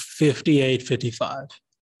go 58-55.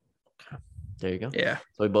 There you go. Yeah.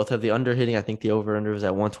 So we both have the under hitting. I think the over-under was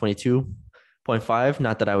at 122.5.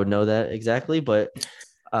 Not that I would know that exactly, but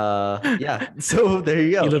yeah. So there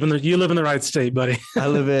you go. You live in the right state, buddy. I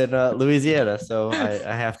live in Louisiana, so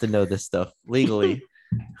I have to know this stuff legally.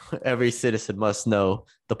 Every citizen must know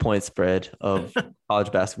the point spread of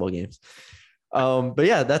college basketball games. But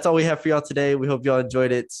yeah, that's all we have for y'all today. We hope y'all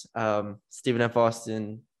enjoyed it. Stephen F.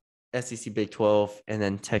 Austin, SEC Big 12, and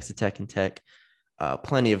then Texas Tech and Tech.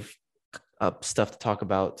 Plenty of stuff to talk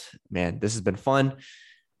about. Man, this has been fun.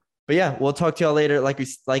 But yeah, we'll talk to y'all later. Like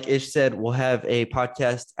Ish said, we'll have a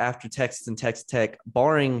podcast after Texas and Texas Tech,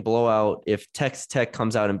 barring blowout. If Texas Tech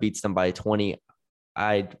comes out and beats them by 20,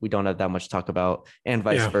 we don't have that much to talk about, and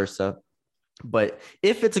vice versa. But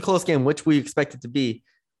if it's a close game, which we expect it to be,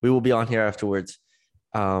 we will be on here afterwards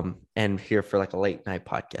and here for like a late night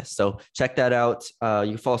podcast. So check that out.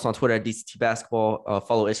 You can follow us on Twitter at DCT Basketball.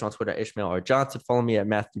 Follow Ish on Twitter at Ishmael R. Johnson. Follow me at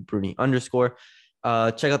Matthew Bruni _.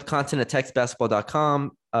 Check out the content at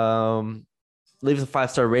textbasketball.com. Leave us a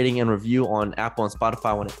 5-star rating and review on Apple and Spotify.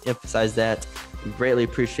 I want to emphasize that. We greatly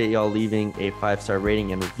appreciate y'all leaving a 5-star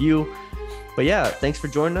rating and review. But yeah, thanks for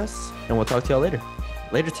joining us, and we'll talk to y'all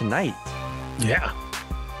later tonight. Yeah.